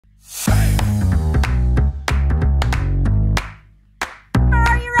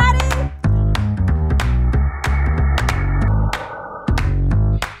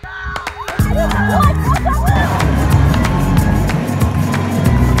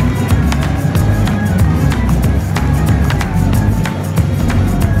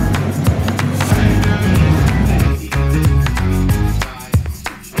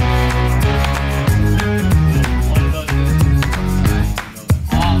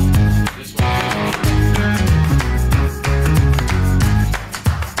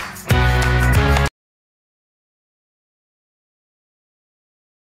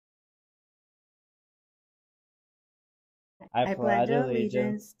I pledge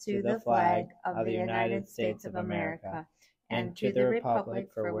allegiance to the flag of the United States of America and to the republic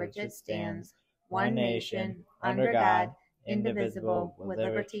for which it stands, one nation, under God, indivisible, with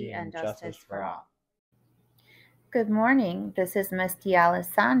liberty and justice for all. Good morning. This is Miss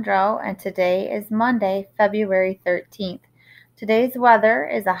D'Alessandro, and today is Monday, February 13th. Today's weather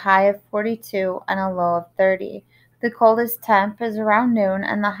is a high of 42 and a low of 30. The coldest temp is around noon,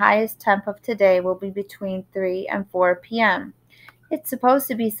 and the highest temp of today will be between 3 and 4 p.m. It's supposed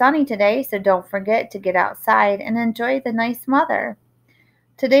to be sunny today, so don't forget to get outside and enjoy the nice weather.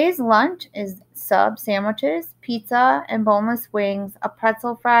 Today's lunch is sub sandwiches, pizza, and boneless wings, a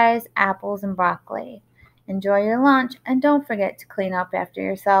pretzel fries, apples, and broccoli. Enjoy your lunch and don't forget to clean up after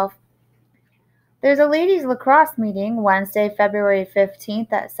yourself. There's a ladies lacrosse meeting Wednesday, February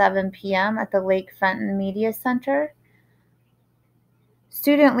 15th at 7 p.m. at the Lake Fenton Media Center.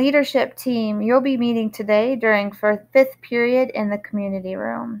 Student leadership team, you'll be meeting today during fifth period in the community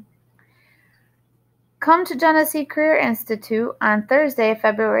room. Come to Genesee Career Institute on Thursday,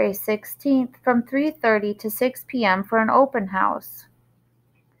 February 16th from 3:30 to 6 p.m. for an open house.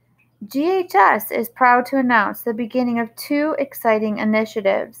 GHS is proud to announce the beginning of two exciting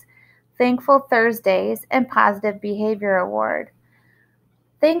initiatives, Thankful Thursdays and Positive Behavior Award.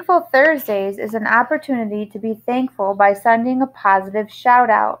 Thankful Thursdays is an opportunity to be thankful by sending a positive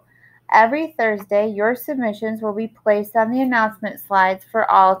shout-out. Every Thursday, your submissions will be placed on the announcement slides for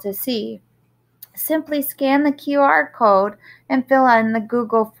all to see. Simply scan the QR code and fill in the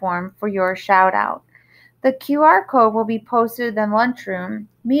Google form for your shout-out. The QR code will be posted in the lunchroom,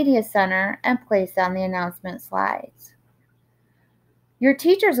 media center, and placed on the announcement slides. Your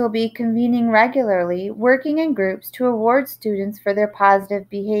teachers will be convening regularly, working in groups to award students for their positive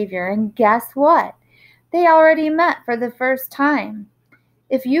behavior. And guess what? They already met for the first time.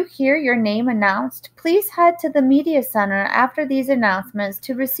 If you hear your name announced, please head to the media center after these announcements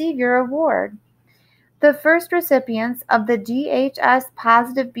to receive your award. The first recipients of the GHS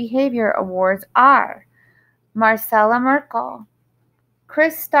Positive Behavior Awards are Marcella Merkel,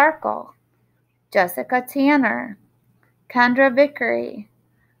 Chris Starkle, Jessica Tanner, Kendra Vickery,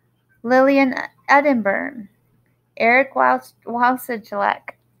 Lillian Edinburgh, Eric Walsichlek,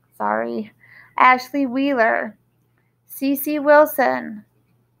 Ashley Wheeler, Cece Wilson,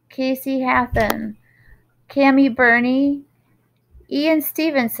 Casey Hathen, Cammie Burney, Ian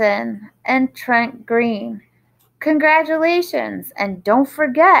Stevenson, and Trent Green. Congratulations, and don't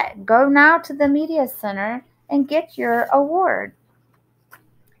forget, go now to the Media Center and get your award.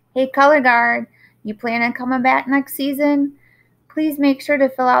 Hey, Color Guard, you plan on coming back next season? Please make sure to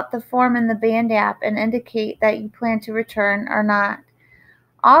fill out the form in the band app and indicate that you plan to return or not.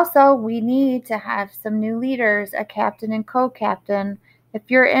 Also, we need to have some new leaders, a captain and co-captain. If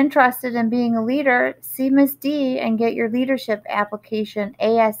you're interested in being a leader, see Miss D and get your leadership application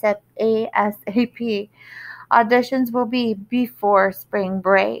ASAP. Auditions will be before spring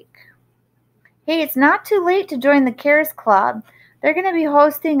break. Hey, it's not too late to join the CARES Club. They're going to be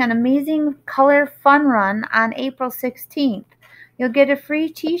hosting an amazing color fun run on April 16th. You'll get a free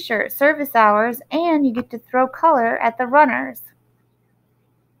t-shirt, service hours, and you get to throw color at the runners.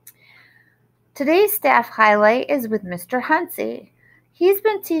 Today's staff highlight is with Mr. Hunsey. He's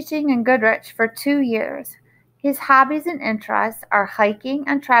been teaching in Goodrich for 2 years. His hobbies and interests are hiking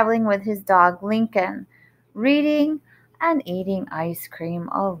and traveling with his dog Lincoln, reading, and eating ice cream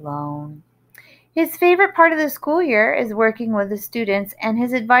alone. His favorite part of the school year is working with the students, and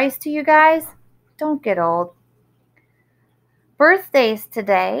his advice to you guys, don't get old. Birthdays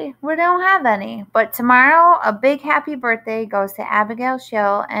today, we don't have any, but tomorrow a big happy birthday goes to Abigail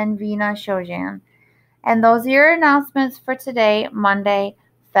Schill and Vina Shojan. And those are your announcements for today, Monday,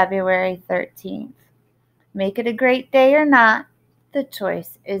 February 13th. Make it a great day or not, the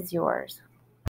choice is yours.